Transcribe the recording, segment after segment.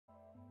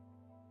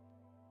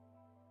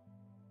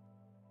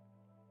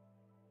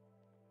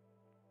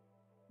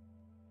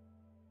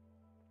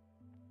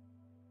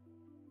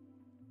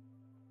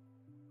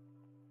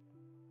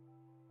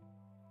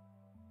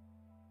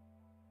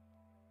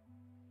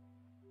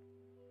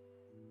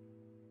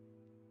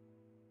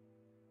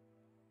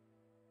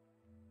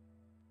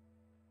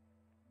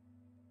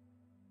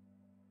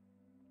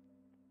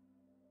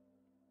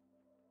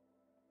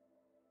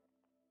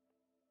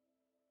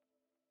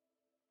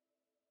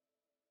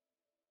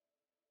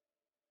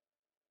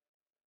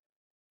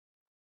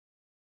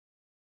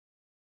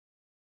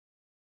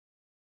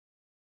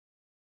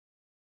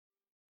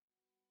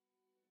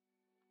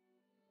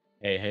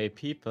Hey, hey,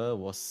 people,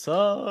 what's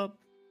up?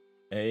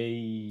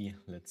 Hey,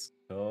 let's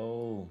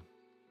go.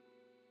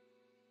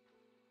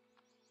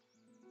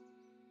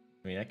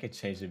 I mean, I can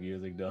change the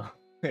music though,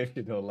 if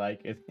you don't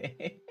like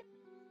it.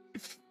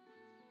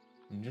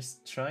 I'm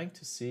just trying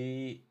to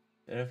see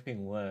if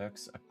everything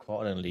works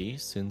accordingly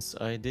since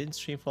I didn't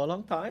stream for a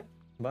long time.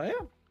 But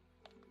yeah,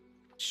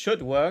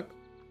 should work.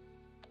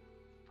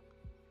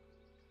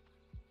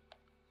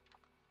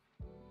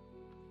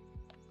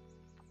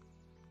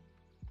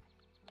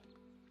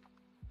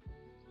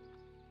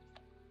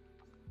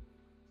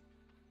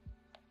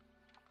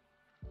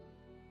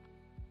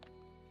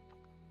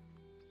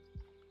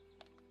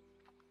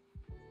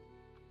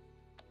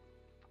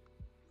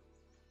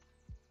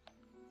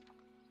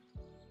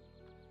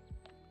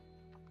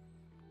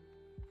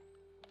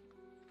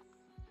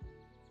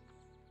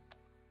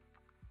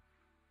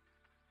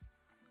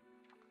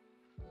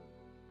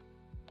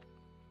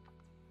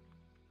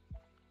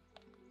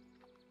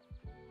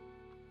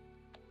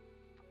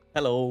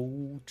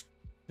 Hello.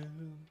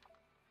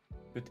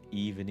 Good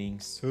evening,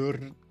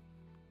 sir.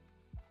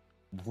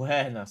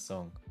 Buena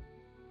song.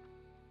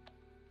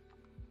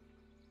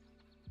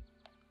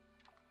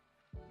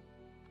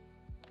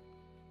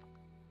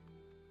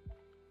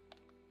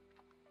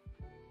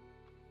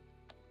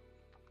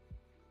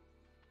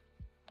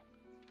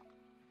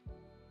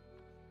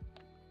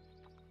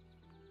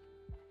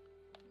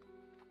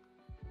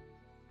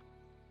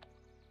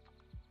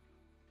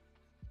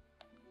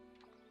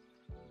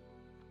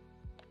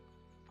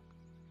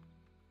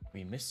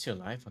 We missed your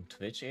live on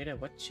Twitch, Ada?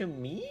 What you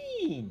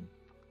mean?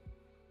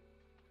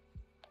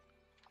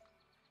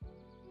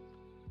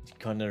 You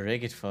gonna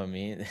rig it for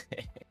me?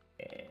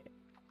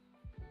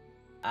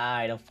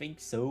 I don't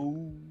think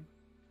so.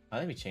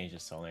 Let me change the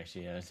song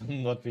actually.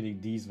 I'm not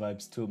feeling these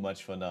vibes too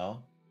much for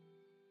now.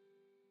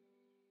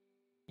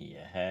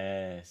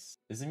 Yes.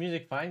 Is the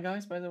music fine,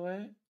 guys, by the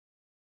way?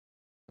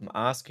 I'm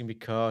asking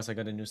because I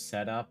got a new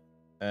setup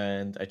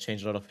and I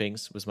changed a lot of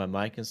things with my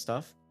mic and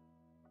stuff.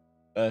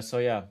 So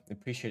yeah,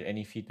 appreciate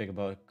any feedback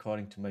about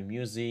according to my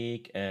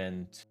music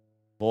and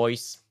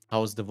voice.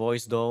 How's the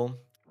voice though?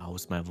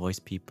 How's my voice,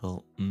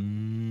 people? A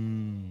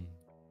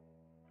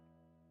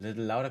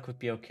little louder could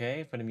be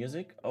okay for the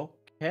music.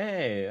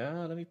 Okay,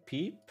 let me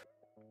peep.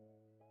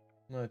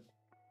 I'm gonna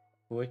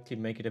quickly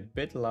make it a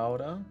bit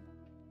louder.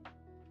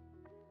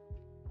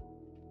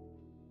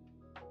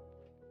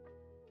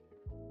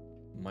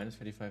 Minus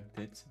 35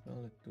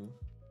 decibel. Let's do.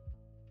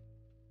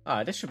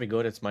 Ah, this should be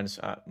good. It's minus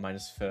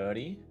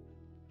 30.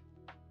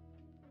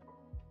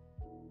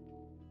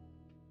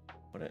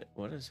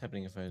 What is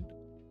happening if I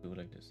do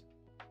like this?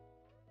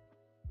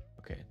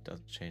 Okay, it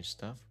doesn't change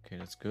stuff. Okay,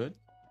 that's good.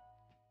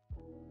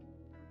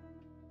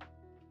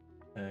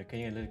 Can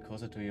you get a little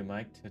closer to your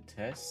mic to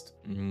test?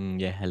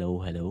 Yeah,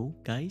 hello,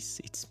 guys.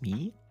 It's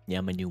me.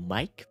 Yeah, my new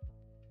mic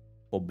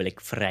for Black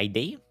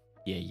Friday.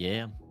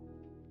 Yeah.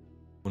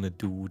 Wanna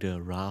do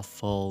the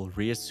raffle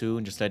real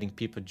soon. Just letting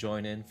people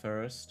join in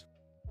first.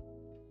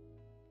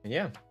 And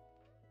yeah.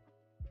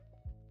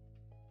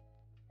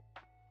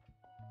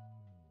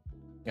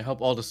 I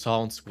hope all the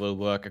sounds will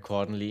work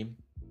accordingly.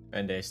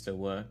 And they still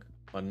work.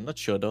 But I'm not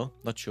sure though.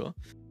 Not sure.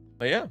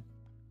 But yeah.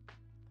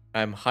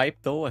 I'm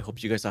hyped though. I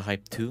hope you guys are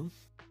hyped too.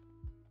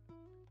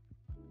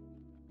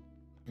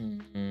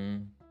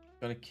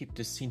 Gonna keep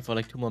this scene for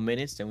like 2 more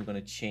minutes, then we're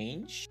gonna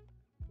change.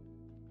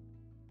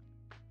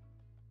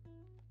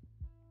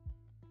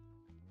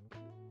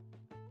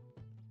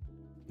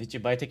 Did you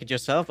buy a ticket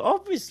yourself?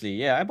 Obviously,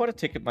 yeah, I bought a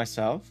ticket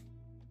myself.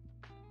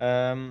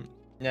 Yeah,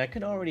 I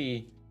can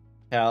already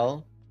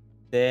tell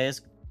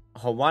there's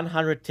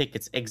 100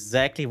 tickets,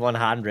 exactly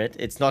 100.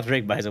 It's not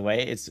rigged, by the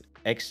way. It's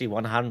actually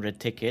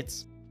 100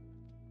 tickets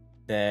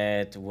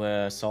that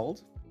were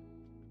sold.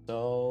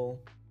 So,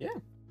 yeah.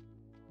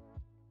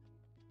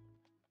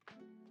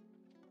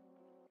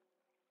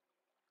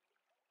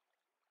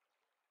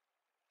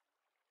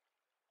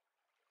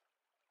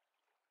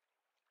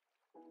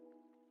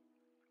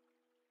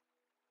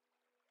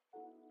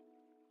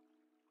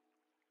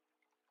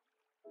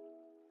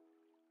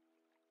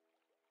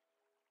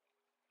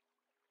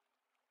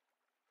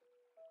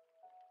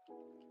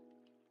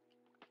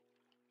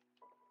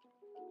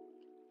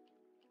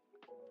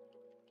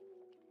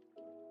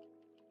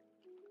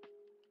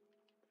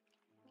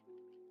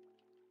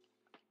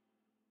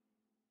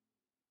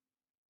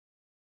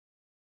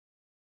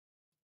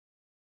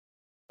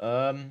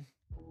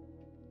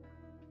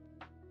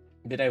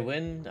 Did I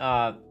win?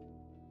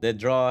 The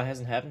draw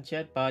hasn't happened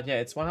yet, but yeah,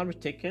 it's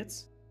 100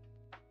 tickets.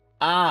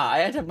 Ah,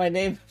 I entered my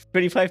name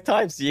 25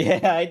 times.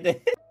 Yeah, I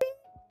did.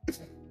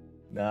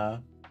 Nah.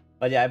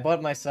 But yeah, I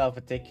bought myself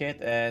a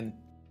ticket and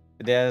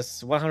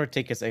there's 100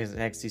 tickets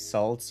actually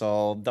sold.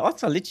 So the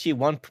odds are literally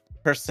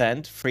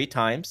 1% 3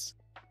 times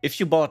if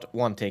you bought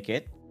one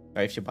ticket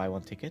or if you buy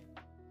one ticket.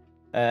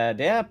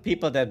 There are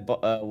people that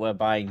were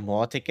buying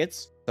more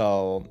tickets.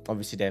 So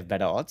obviously they have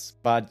better odds.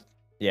 But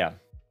yeah.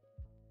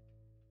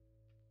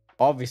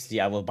 Obviously,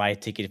 I will buy a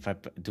ticket if I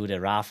do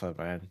the raffle,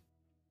 man.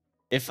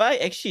 If I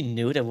actually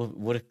knew there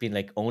would have been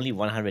like only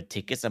 100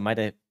 tickets, I might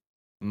have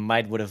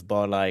Might would have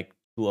bought like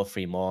 2 or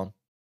 3 more.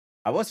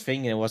 I was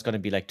thinking it was gonna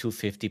be like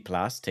 250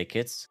 plus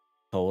tickets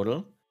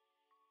total.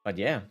 But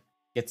yeah,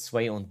 get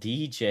Sway on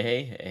DJ.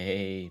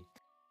 Hey.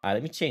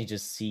 Let me change the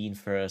scene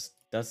first.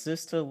 Does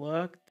this still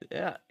work?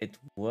 Yeah, it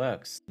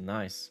works.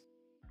 Nice.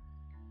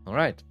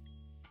 Alright.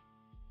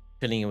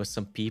 Chilling with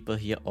some people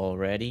here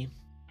already.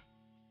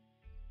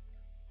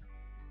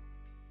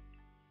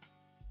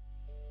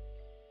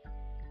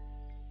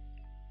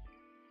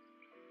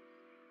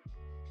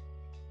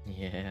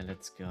 Yeah,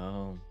 let's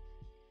go.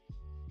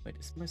 Wait,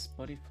 is my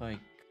Spotify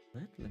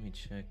clipped? Let me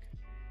check.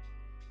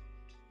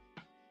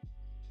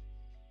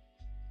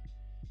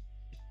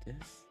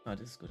 This? Oh,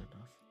 this is good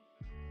enough.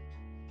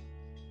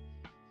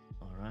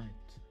 Alright.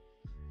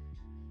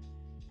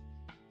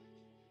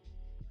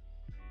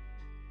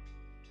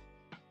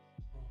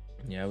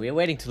 Yeah, we're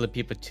waiting till the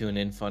people tune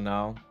in for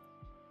now.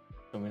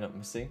 So we're not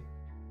missing.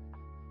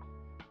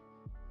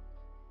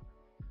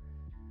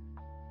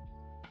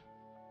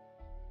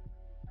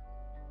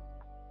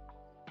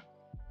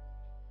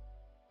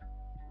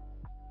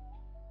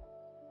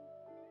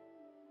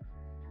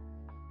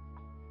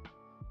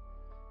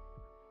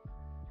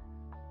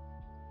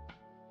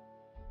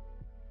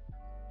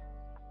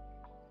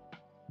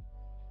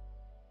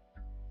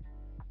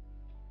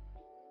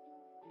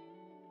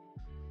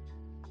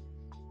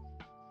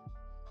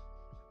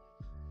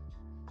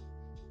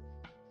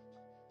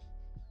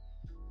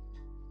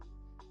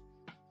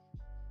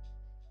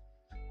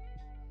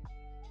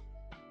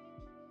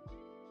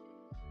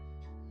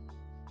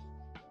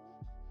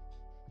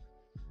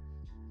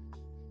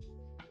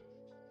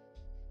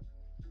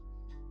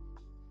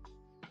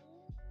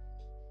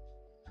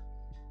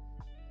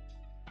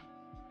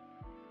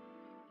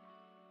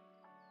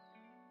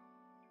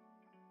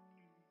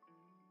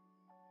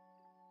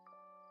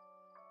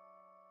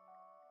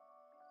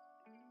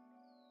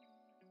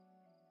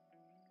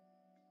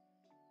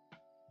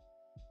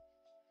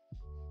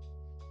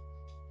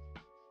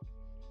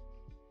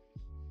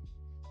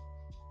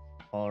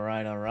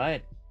 Alright,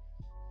 alright.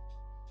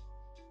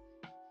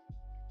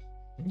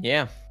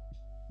 Yeah.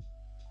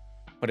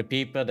 For the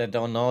people that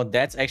don't know,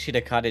 that's actually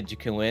the car that you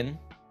can win.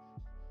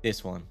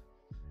 This one.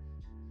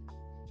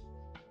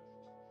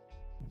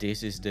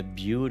 This is the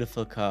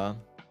beautiful car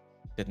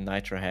that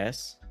Nitro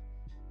has.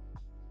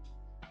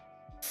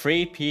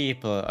 3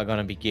 people are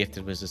gonna be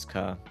gifted with this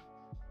car.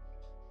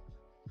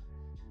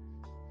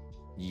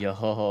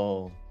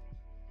 Yo.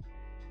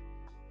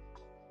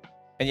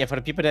 And yeah, for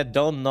the people that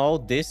don't know,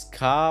 this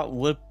car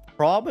will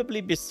probably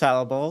be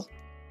sellable.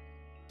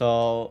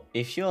 So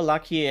if you're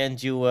lucky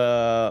and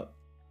you're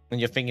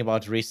thinking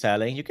about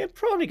reselling, you can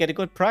probably get a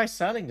good price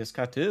selling this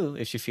car too,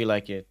 if you feel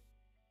like it.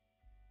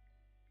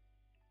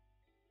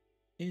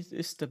 Is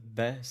this the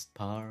best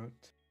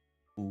part?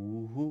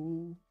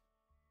 Ooh.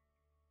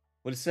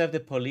 Will it still have the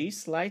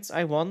police lights,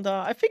 I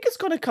wonder? I think it's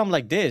gonna come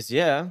like this,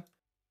 yeah.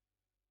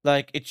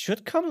 Like, it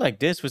should come like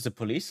this with the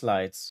police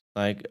lights.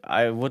 Like,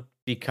 I would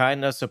be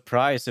kind of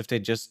surprised if they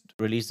just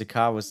release the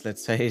car with,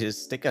 let's say, the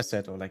sticker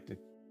set or like the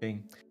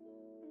thing.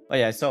 Oh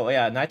yeah, so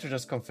yeah, Nitro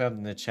just confirmed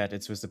in the chat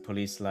it's with the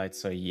police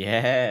lights, so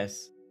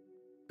yes.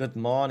 Good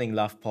morning,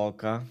 Love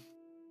Polka.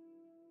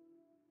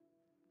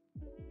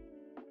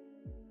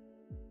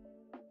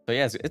 So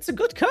yeah, it's a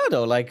good car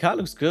though. Like, car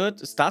looks good.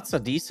 Stats are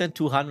decent,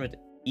 200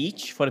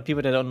 each. For the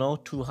people that don't know,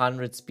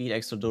 200 speed,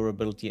 extra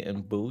durability,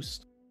 and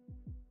boost.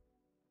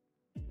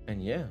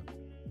 And yeah.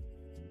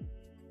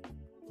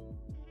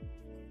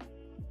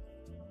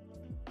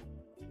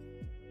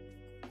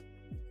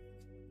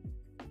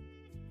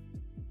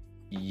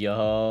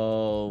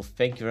 Yo,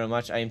 thank you very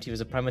much, IMT with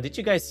a primer. Did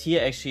you guys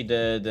hear actually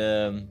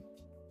the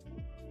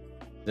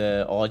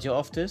audio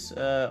of this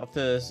of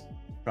the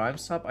Prime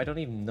sub? I don't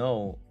even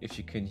know if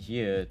you can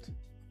hear it.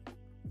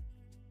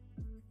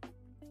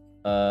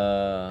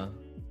 Because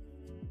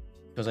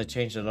I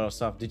changed a lot of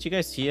stuff. Did you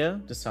guys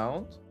hear the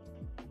sound?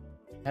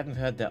 Haven't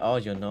heard the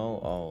audio, no?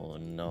 Oh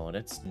no,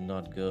 that's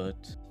not good.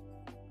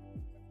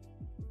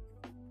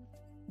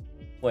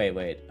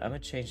 Wait. I'm gonna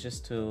change this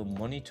to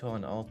monitor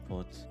and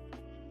output.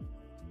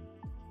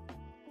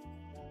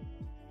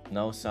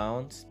 No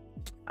sound.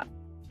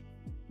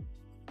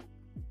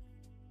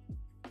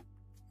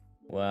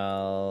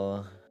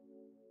 Well,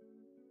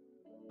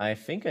 I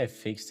think I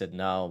fixed it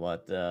now,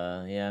 but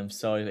yeah, I'm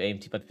sorry,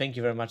 AMT, but thank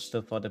you very much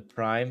still for the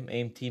Prime,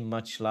 AMT.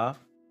 Much love.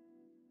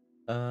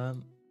 What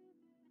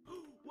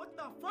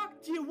the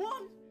fuck? Tier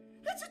 1?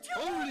 It's a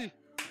tier 1!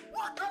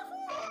 What the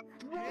fuck?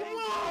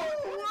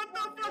 Whoa! What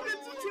the fuck?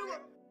 It's a tier 1!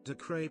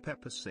 Decray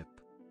Pepper Sip.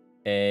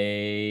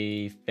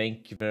 Hey,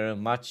 thank you very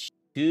much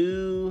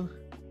to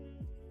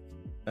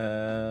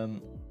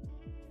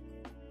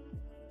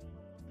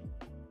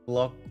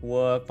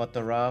Clockwork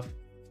Mataraf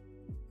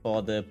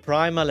for the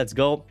primer. Let's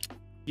go.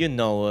 You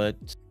know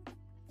it.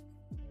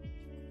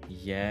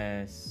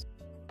 Yes.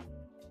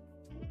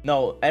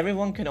 No,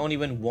 everyone can only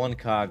win 1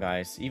 car,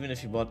 guys. Even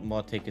if you bought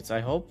more tickets.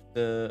 I hope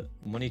the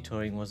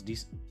monitoring was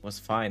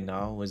fine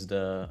now with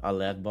the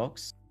alert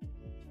box.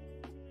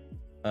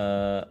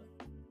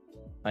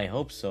 I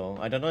hope so.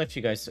 I don't know if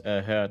you guys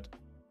heard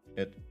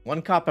Good.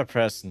 1 car per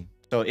person.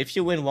 So if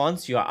you win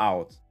once, you're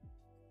out.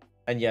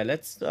 And yeah,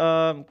 let's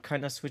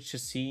kind of switch the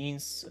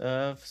scenes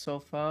so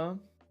far.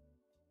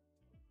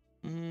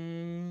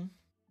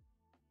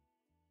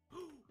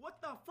 What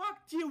the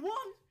fuck? Tier 1?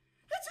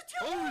 It's a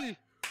tier 1!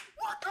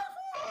 What the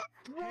fuck?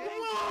 Whoa!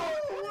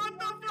 What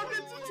the fuck?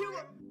 It's a tier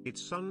 1!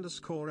 It's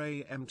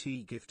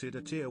 _AMT gifted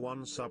a tier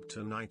 1 sub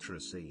to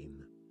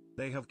Nitrocene.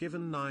 They have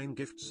given 9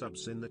 gift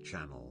subs in the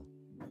channel.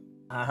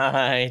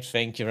 Alright,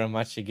 thank you very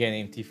much again,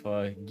 MT,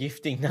 for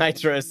gifting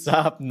Nitro a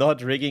sub,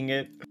 not rigging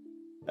it.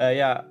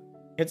 Yeah,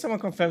 can someone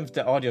confirm if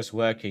the audio's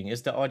working?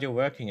 Is the audio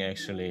working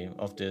actually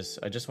of this?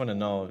 I just want to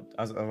know.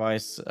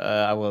 Otherwise,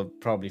 I will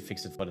probably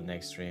fix it for the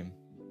next stream.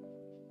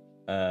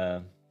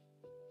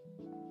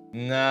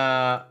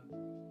 Nah.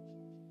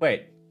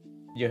 Wait,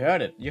 you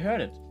heard it. You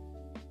heard it.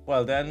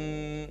 Well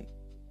then,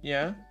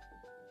 yeah.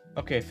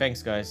 Okay,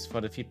 thanks guys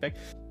for the feedback.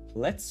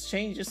 Let's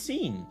change the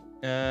scene.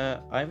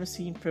 I have a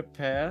scene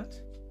prepared.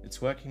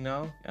 It's working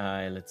now.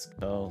 Alright, let's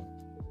go.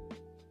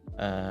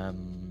 Oh,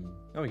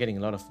 we're getting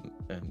a lot of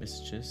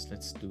messages.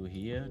 Let's do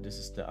here. This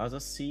is the other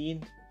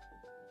scene.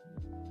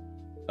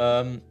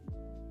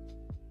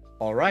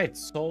 Alright,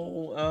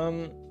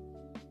 so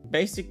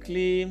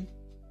basically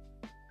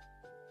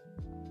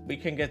we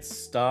can get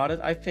started,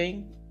 I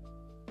think.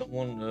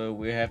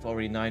 We have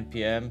already 9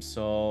 PM,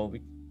 so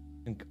we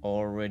can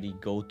already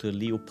go to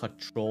Leo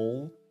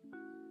Patrol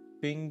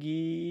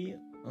thingy.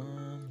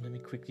 Let me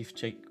quickly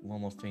check one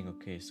more thing.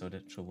 Okay, so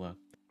that should work.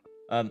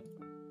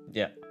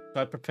 Yeah,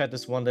 so I prepared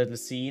this one little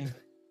scene.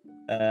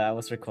 I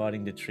was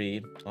recording the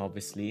tree,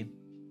 obviously,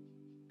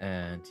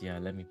 and yeah,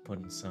 let me put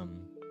in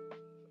some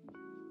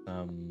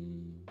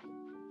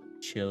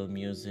chill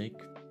music.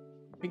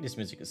 I think this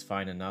music is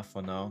fine enough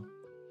for now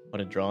for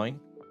the drawing.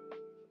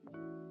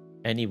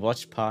 Any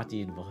watch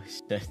party in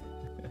voice chat.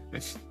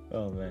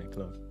 Oh man,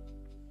 close.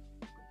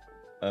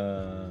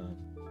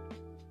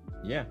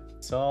 Yeah,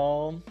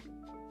 so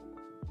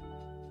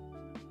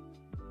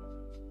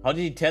how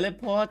did he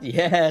teleport?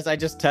 Yes, I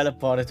just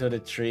teleported to the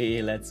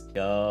tree. Let's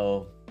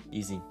go.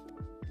 Easy.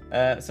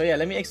 So yeah,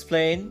 let me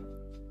explain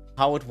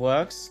how it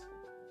works.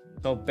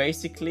 So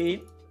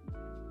basically,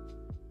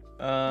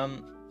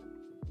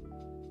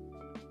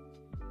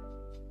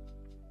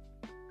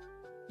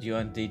 you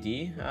on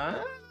DD?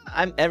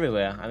 I'm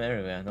everywhere. I'm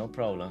everywhere. No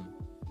problem.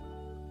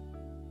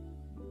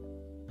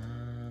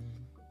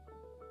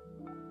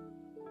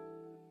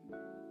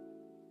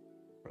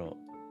 Bro,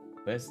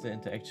 where's the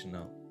interaction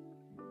now?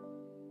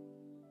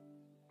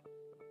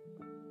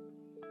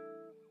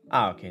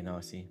 Ah, okay, now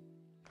I see.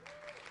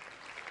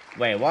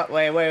 Wait, what?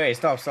 Wait.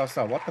 Stop.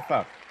 What the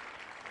fuck?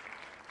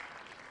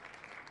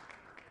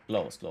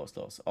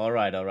 Close.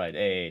 Alright.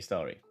 Hey,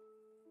 sorry.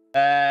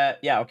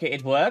 Yeah, okay,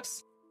 it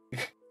works.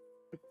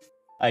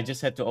 I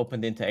just had to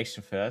open the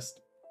interaction first.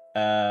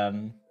 Yeah,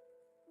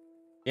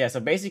 so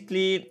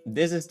basically,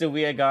 this is the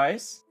weird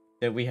guys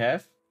that we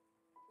have.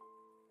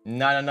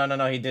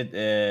 No, he did,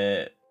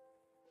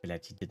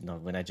 he did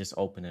not, when I just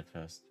opened it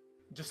first.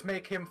 Just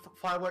make him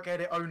firework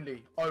edit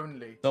only.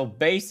 So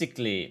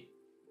basically,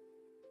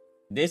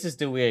 this is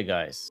the weird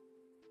guys.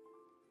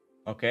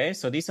 Okay,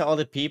 so these are all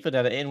the people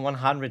that are in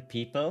 100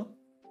 people.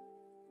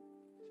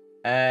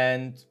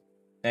 And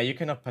now you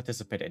cannot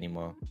participate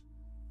anymore.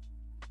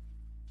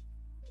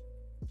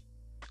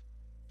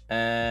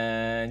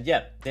 And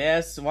yeah,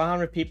 there's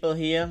 100 people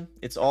here.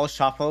 It's all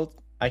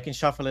shuffled. I can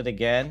shuffle it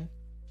again.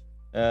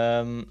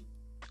 No.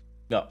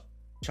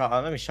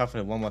 Let me shuffle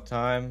it one more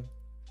time.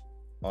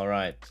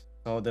 Alright.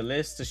 So the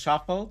list is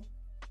shuffled.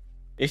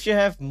 If you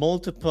have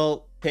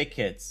multiple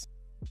tickets,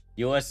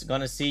 you're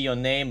gonna see your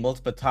name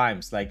multiple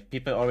times. Like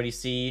people already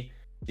see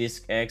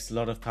Disc X a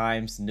lot of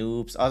times,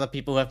 noobs. Other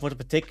people who have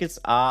multiple tickets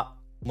are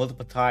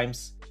multiple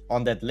times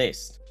on that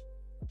list.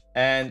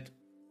 And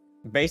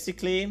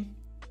basically,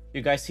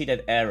 you guys see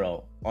that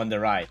arrow on the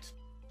right.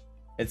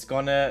 It's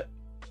gonna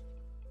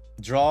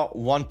draw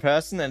one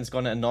person and it's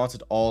gonna announce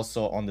it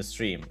also on the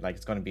stream. Like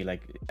it's gonna be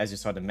like, as you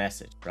saw the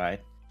message,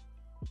 right?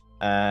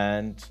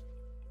 And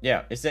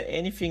yeah, is there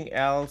anything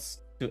else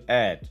to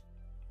add?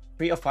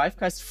 3 or 5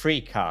 cars?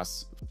 3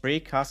 cars. 3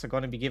 cars are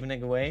gonna be given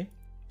away.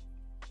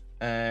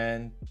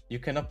 And you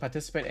cannot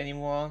participate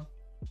anymore.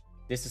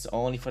 This is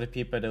only for the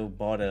people that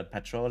bought a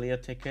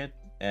Patrolio ticket,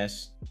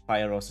 as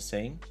FiahRose is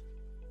saying.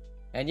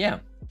 And yeah.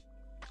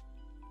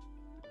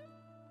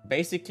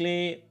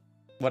 Basically,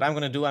 what I'm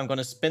gonna do, I'm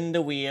gonna spin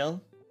the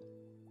wheel.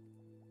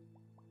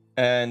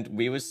 And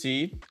we will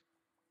see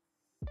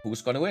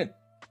who's gonna win.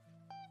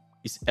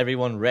 Is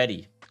everyone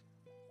ready?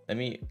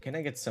 Can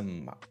I get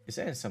some, is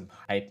there some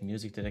hype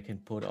music that I can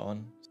put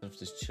on? Instead of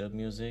this chill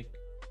music?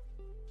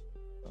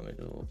 Let me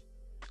do,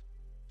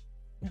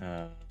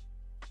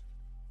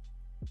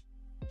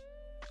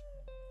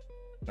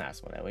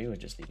 it's whatever, you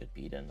would just leave it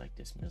be then, like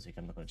this music,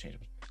 I'm not gonna change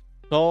it.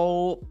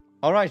 So,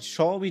 alright,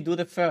 shall we do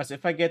the first?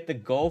 If I get the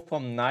go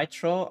from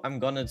Nitro, I'm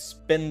gonna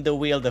spin the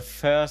wheel the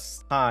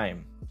first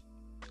time.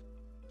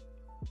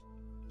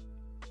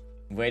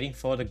 Waiting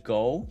for the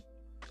go.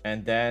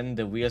 And then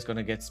the wheel's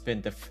gonna get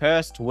spin. The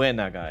first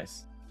winner,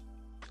 guys.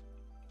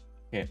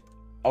 Okay.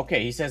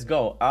 Okay, he says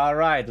go. All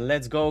right,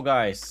 let's go,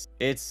 guys.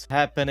 It's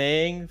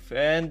happening,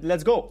 and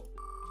let's go.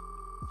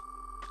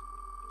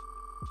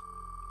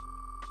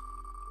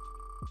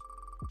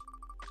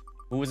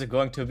 Who is it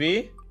going to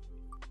be?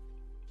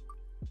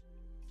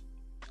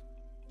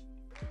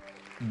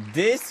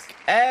 Disc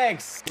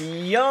X.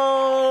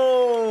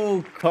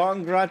 Yo!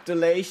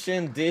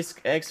 Congratulations,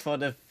 Disc X, for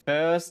the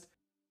first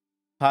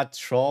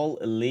Patrol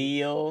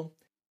Leo.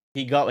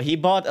 He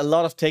bought a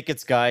lot of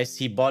tickets, guys.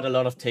 He bought a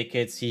lot of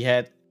tickets. He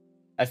had,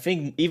 I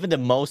think, even the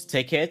most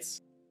tickets.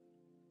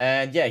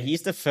 And yeah,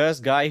 he's the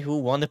first guy who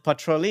won the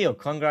Patrol Leo.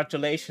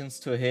 Congratulations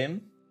to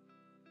him.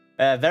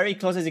 Very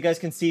close, as you guys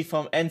can see,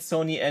 from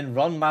Sony and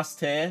Ron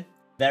Master.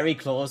 Very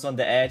close on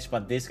the edge,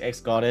 but Disc X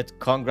got it.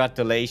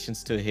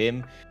 Congratulations to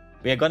him.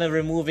 We are gonna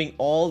removing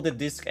all the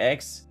Disc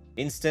X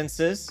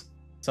instances.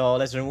 So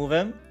let's remove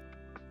him.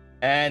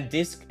 And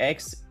Disc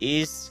X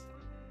is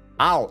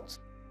out.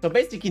 So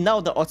basically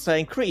now the odds are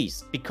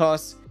increased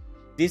because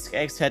Disc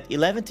X had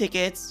 11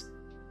 tickets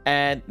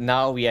and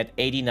now we had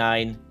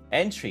 89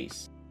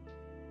 entries.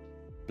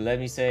 Let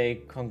me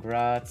say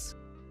congrats.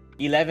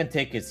 11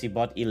 tickets. He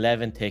bought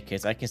 11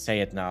 tickets. I can say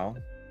it now.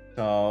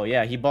 So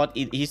yeah,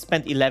 he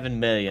spent 11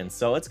 million.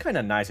 So it's kind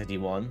of nice that he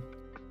won.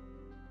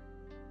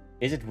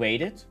 Is it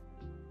weighted?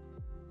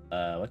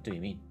 What do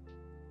you mean?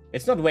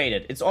 It's not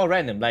weighted. It's all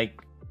random.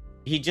 Like,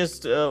 he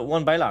just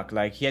won by luck.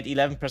 Like, he had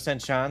 11%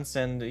 chance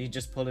and he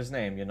just pulled his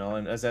name, you know.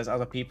 And there's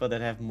other people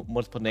that have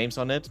multiple names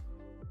on it.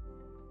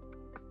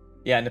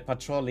 Yeah, and the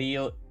Patrol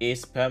Leo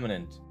is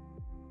permanent.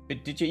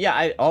 But did you? Yeah,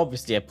 I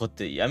put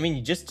the. I mean,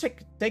 you just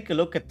take a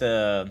look at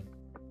the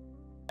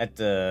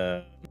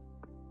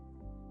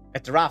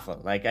raffle.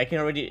 Like, I can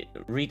already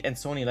read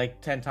Sony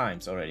like 10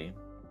 times already.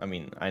 I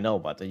mean, I know,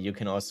 but you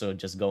can also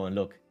just go and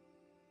look.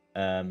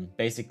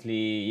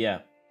 Basically, yeah,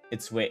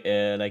 it's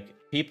like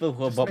people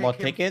who bought more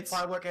tickets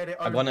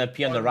are gonna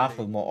appear on the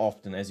raffle more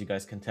often, as you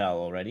guys can tell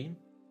already.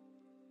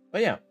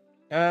 But yeah,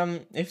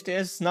 if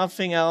there's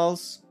nothing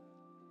else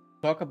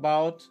to talk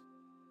about,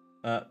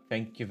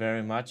 thank you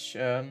very much,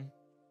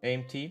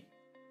 AMT.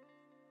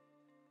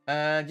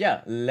 And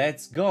yeah,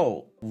 let's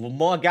go.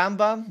 More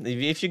Gamba.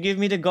 If you give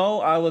me the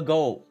go, I will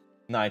go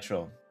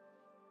Nitro.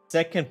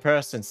 Second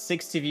person,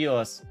 60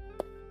 viewers.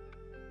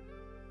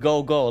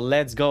 Go, go,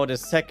 let's go. The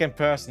second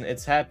person,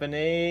 it's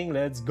happening.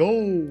 Let's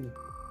go.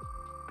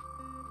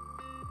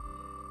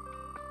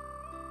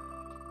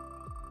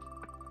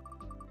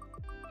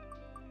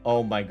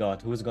 Oh my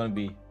god, who's gonna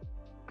be?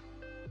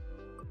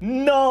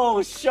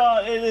 No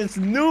shot, it is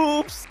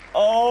Noobs.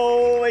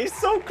 Oh, he's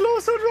so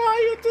close on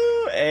Riot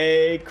too.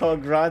 Hey,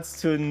 congrats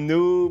to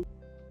Noob.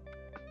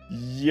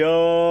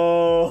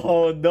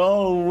 Yo,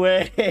 no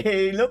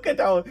way. Look at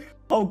how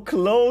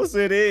close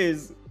it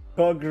is.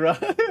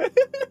 Congrats.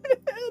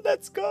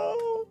 Let's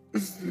go.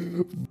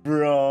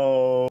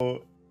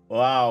 Bro.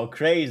 Wow,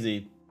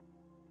 crazy.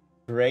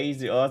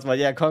 Crazy awesome. But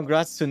yeah,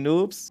 congrats to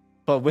Noobs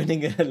for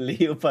winning a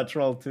Leo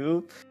Patrol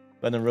 2.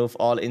 Gonna remove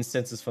all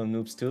instances from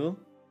Noobs too.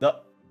 No.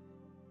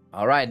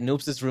 Alright,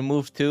 Noobs is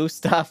removed too.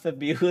 Staff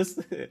abuse.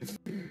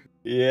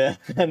 Yeah,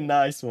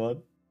 nice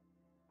one.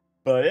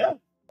 But yeah.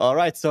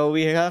 Alright, so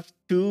we have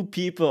 2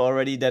 people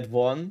already that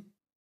won.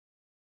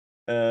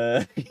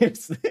 Yeah.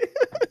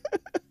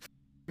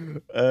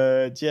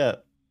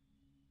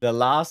 The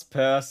last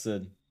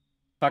person.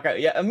 Fuck,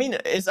 yeah, I mean,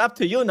 it's up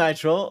to you,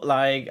 Nitro.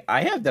 Like,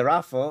 I have the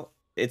raffle.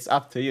 It's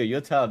up to you.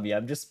 You tell me.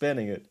 I'm just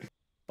spinning it.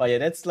 But yeah,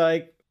 that's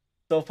like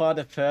so far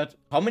the third.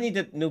 How many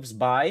did Noobs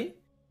buy?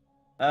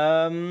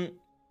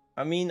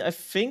 I mean, I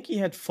think he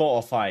had 4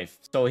 or 5.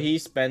 So he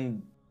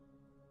spent,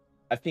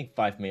 I think,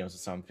 5 meals or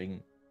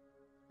something.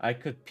 I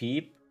could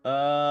peep. But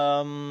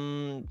I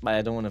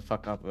don't want to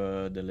fuck up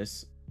the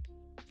list.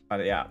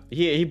 But yeah,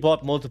 he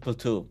bought multiple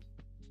too.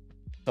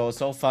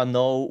 So far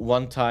no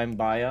one-time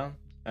buyer.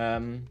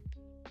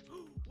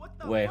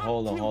 Wait,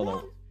 hold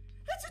on.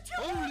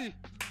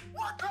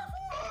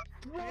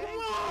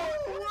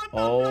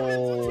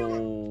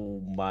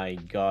 Oh my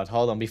god,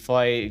 hold on before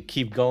I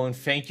keep going.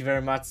 Thank you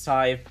very much,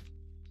 Saif,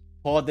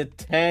 for the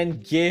 10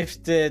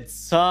 gifted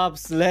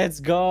subs.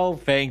 Let's go.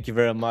 Thank you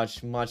very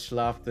much. Much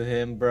love to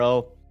him,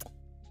 bro.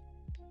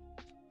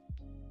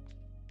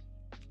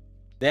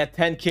 There are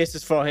 10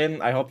 kisses for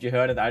him. I hope you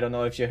heard it. I don't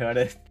know if you heard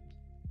it.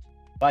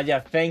 But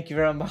yeah, thank you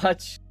very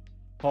much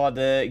for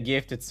the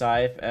gifted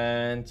Saif.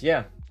 And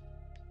yeah,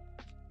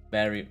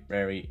 very,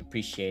 very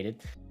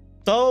appreciated.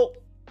 So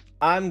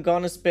I'm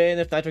gonna spin,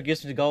 if Nitro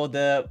gives me the go,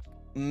 the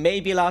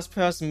maybe last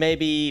person,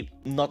 maybe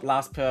not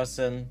last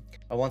person.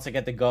 But once I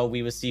get the go,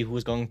 we will see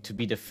who's going to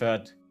be the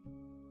third.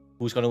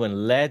 Who's gonna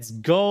win. Let's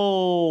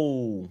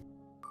go!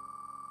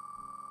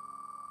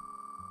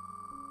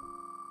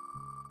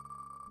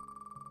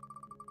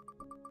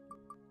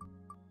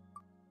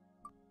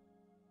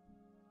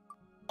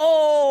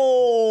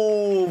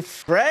 Oh,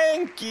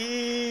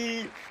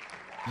 Frankie!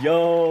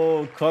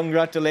 Yo,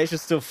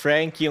 congratulations to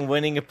Frankie on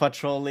winning a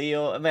Patrol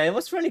Leo. Man, it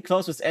was really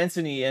close with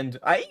Anthony, and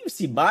I even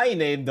see my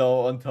name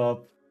though on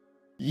top.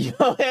 Yo,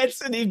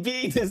 Anthony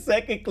being the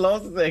second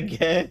closest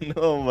again.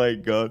 Oh my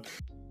god.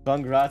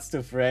 Congrats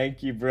to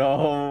Frankie,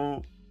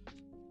 bro.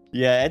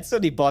 Yeah,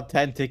 Anthony bought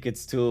 10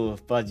 tickets too.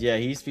 But yeah,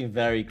 he's been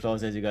very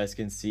close, as you guys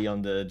can see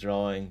on the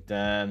drawing.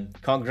 Damn.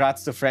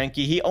 Congrats to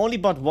Frankie. He only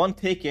bought 1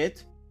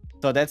 ticket.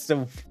 So that's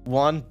the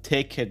 1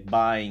 ticket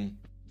buying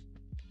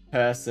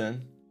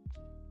person.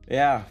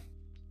 Yeah.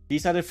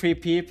 These are the 3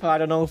 people. I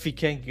don't know if we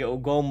can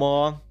go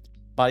more.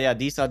 But yeah,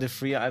 these are the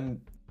 3.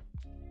 I'm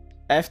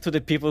F to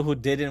the people who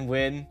didn't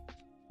win.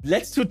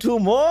 Let's do 2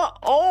 more.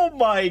 Oh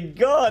my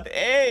god.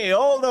 Hey,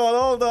 hold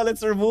on.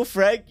 Let's remove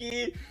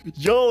Frankie.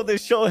 Yo, the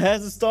show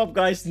hasn't stopped,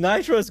 guys.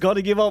 Nitro is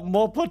gonna give out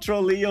more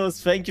Patrol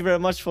Leos. Thank you very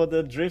much for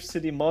the Drift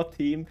City mod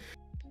team.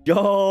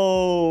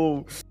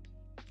 Yo,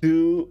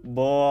 2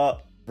 more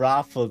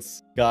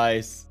raffles,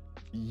 guys.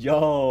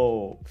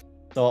 Yo.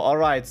 So,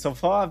 alright. So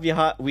far, we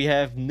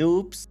have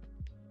Noobs,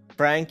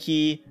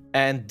 Frankie,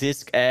 and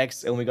Disc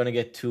X. And we're gonna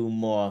get 2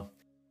 more.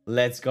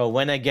 Let's go.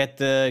 When I get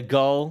the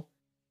go,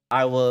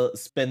 I will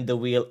spin the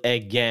wheel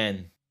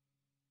again.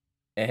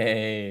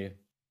 Hey,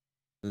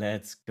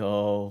 let's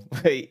go.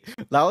 Wait,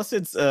 now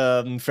since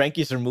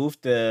Frankie's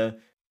removed the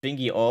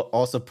thingy,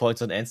 also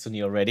points on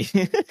Anthony already.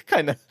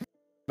 Kind of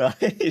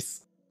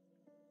nice.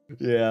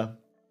 Yeah.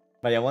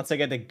 But yeah, once I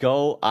get the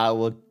go, I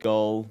will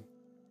go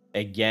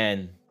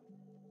again.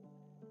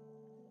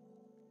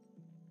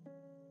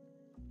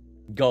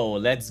 Go,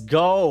 let's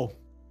go.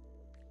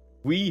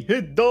 We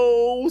hit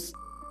those.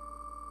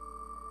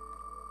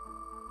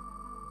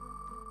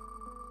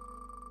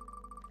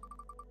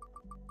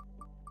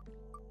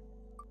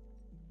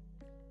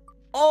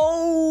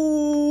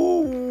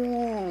 Oh,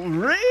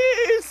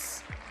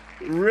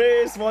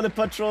 Riz won a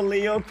Patrol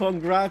Leo.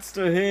 Congrats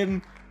to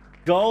him.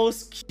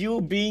 Ghost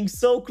Q being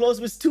so close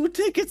with 2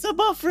 tickets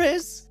above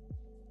Riz.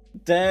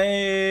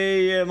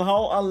 Damn,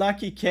 how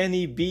unlucky can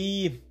he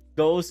be?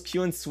 Ghost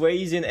Q and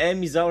Swayzee and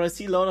Amizaur. I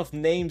see a lot of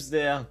names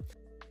there.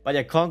 But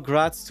yeah,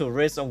 congrats to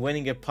Riz on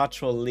winning a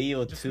Patrol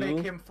Leo too. Just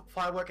make him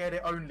firework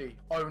edit only.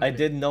 I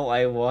didn't know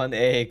I won.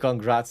 Hey,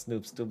 congrats,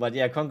 noobs too. But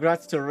yeah,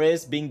 congrats to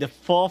Riz being the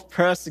 4th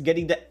person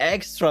getting the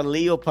extra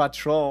Leo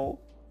Patrol.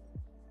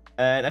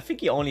 And I think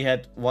he only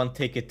had 1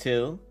 ticket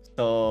too.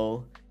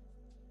 So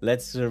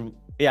let's...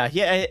 yeah,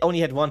 he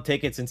only had 1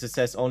 ticket since it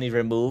says only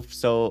remove.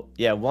 So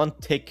yeah, 1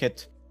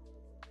 ticket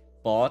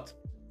bought.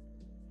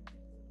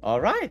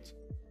 Alright.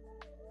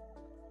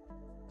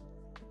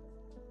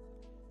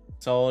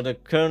 So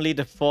currently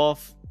the 4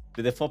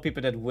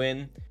 people that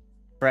win: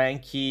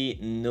 Frankie,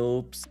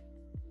 Noobs,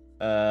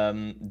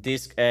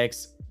 Disc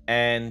X,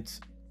 and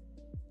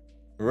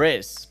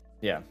Riz.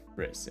 Yeah,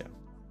 Riz, yeah.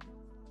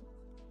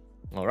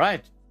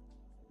 Alright.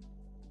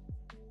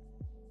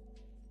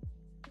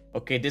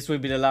 Okay, this will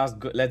be the last.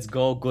 Let's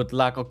go. Good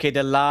luck. Okay,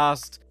 the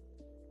last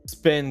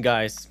spin,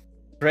 guys.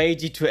 Pray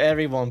G to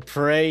everyone.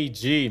 Pray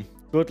G.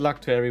 Good luck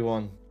to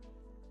everyone.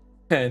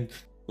 And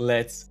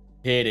let's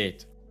hit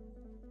it.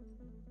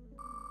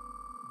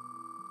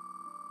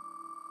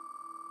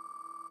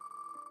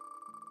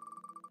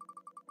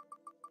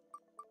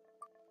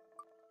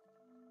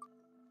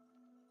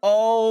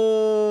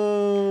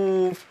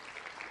 Oh,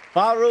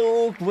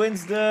 Farouk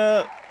wins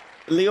the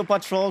Leo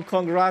Patrol.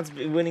 Congrats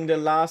winning the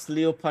last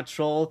Leo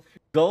Patrol.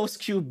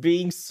 Ghost Q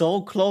being so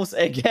close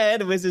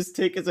again with his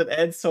tickets at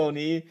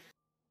Sony.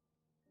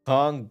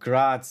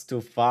 Congrats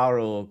to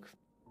Farouk.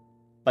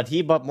 But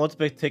he bought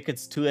multiple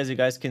tickets too, as you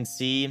guys can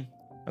see.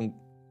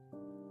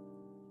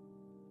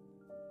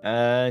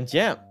 And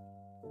yeah.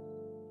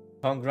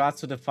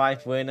 Congrats to the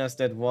 5 winners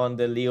that won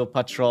the Leo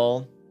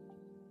Patrol.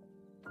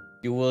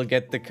 You will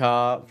get the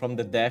car from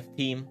the dev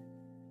team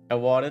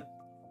awarded.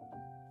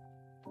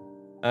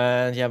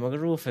 And yeah,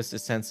 Rufus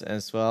is sent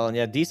as well. And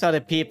yeah, these are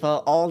the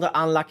people. All the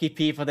unlucky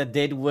people that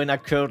did win are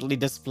currently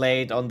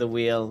displayed on the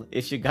wheel.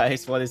 If you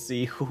guys want to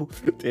see who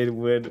did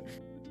win.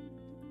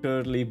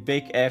 Currently,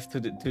 big F to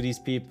these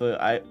people.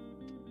 I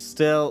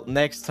still,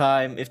 next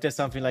time, if there's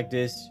something like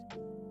this,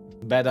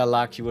 better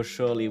luck, you will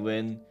surely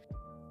win.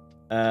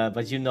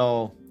 But you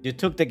know, you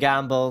took the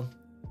gamble.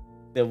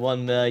 The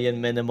 1 million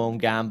minimum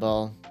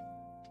gamble.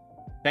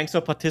 Thanks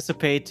for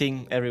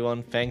participating,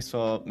 everyone. Thanks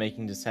for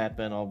making this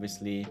happen,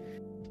 obviously.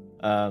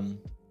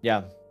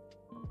 Yeah.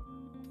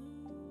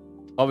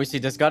 Obviously,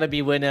 there's gotta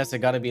be winners, there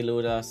gotta be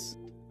losers.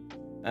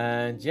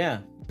 And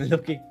yeah,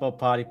 looking for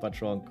Party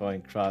Patron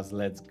coin cross.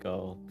 Let's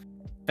go.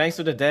 Thanks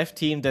to the dev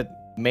team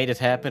that made it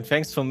happen.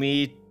 Thanks for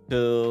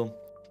the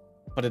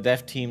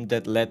dev team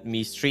that let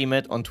me stream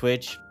it on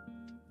Twitch.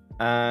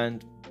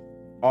 And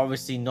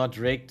obviously not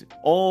rigged.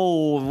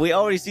 Oh, we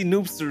already see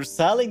Noobster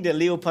selling the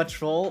Leo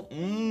Patrol.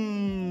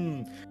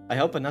 I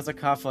hope another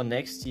car for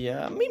next year.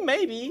 I mean,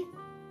 maybe.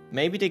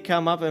 Maybe they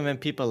come up and when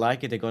people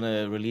like it, they're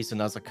gonna release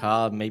another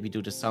car. Maybe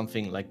do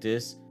something like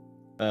this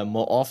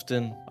more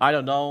often. I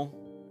don't know.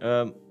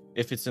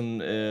 If it's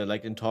in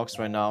like in talks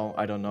right now,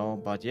 I don't know.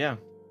 But yeah.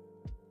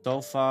 So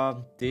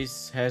far,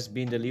 this has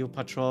been the Leo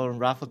Patrol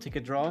raffle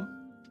ticket draw.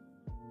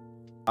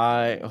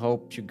 I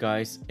hope you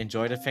guys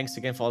enjoyed it. Thanks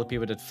again for all the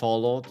people that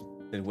followed,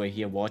 that were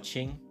here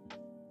watching,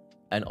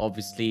 and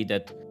obviously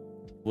that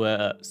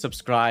were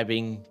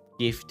subscribing,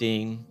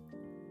 gifting.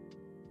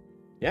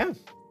 Yeah,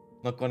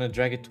 Not gonna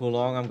drag it too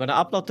long. I'm gonna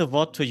upload the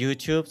VOD to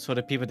YouTube so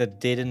the people that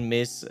didn't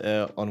miss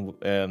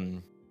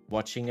on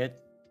watching it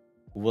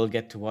will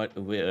get to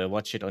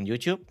watch it on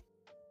YouTube.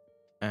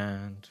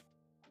 And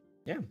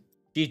yeah,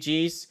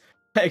 GG's.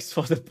 Thanks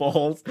for the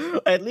balls.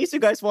 At least you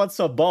guys want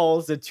some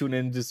balls that tune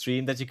in the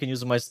stream that you can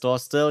use in my store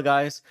still,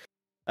 guys.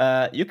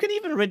 You can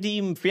even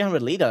redeem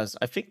 300 liters.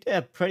 I think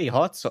they're pretty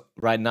hot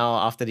right now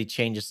after the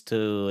changes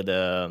to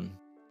the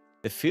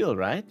fuel,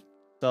 right?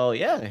 So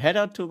yeah, head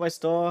out to my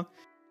store,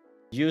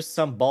 use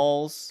some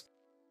balls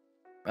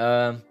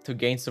to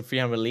gain some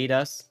 300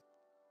 liters.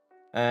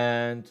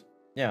 And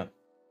yeah,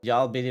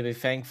 y'all be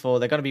thankful.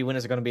 They're gonna be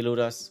winners, they're gonna be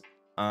looters.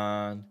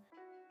 And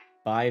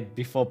buy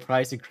before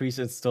price increase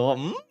in store.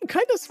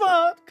 Kind of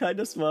smart, kind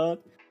of smart.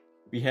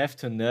 We have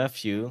to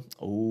nerf you.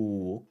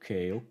 Oh,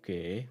 okay,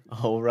 okay.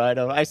 All right,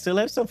 all right. I still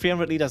have some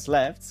 300 liters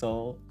left,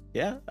 so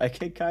yeah, I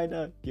can kind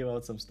of give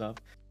out some stuff.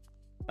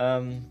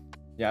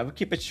 Yeah, I will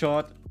keep it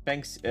short.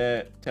 Thanks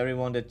to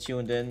everyone that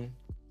tuned in.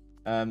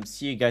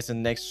 See you guys in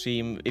the next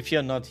stream. If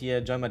you're not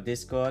here, join my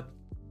Discord.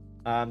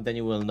 Then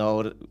you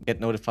will get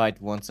notified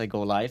once I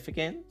go live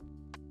again.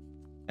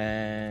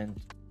 And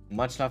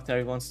much love to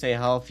everyone. Stay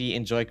healthy.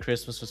 Enjoy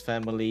Christmas with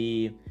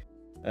family.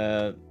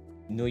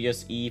 New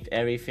Year's Eve,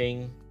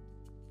 everything.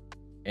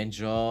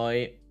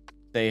 Enjoy.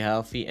 Stay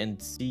healthy.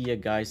 And see you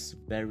guys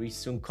very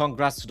soon.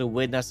 Congrats to the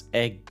winners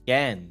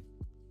again.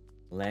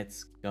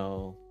 Let's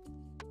go.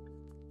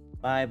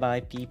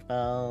 Bye-bye,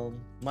 people.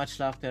 Much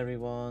love to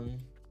everyone.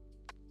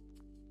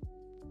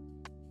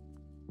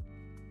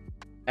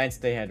 And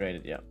stay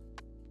hydrated, yeah.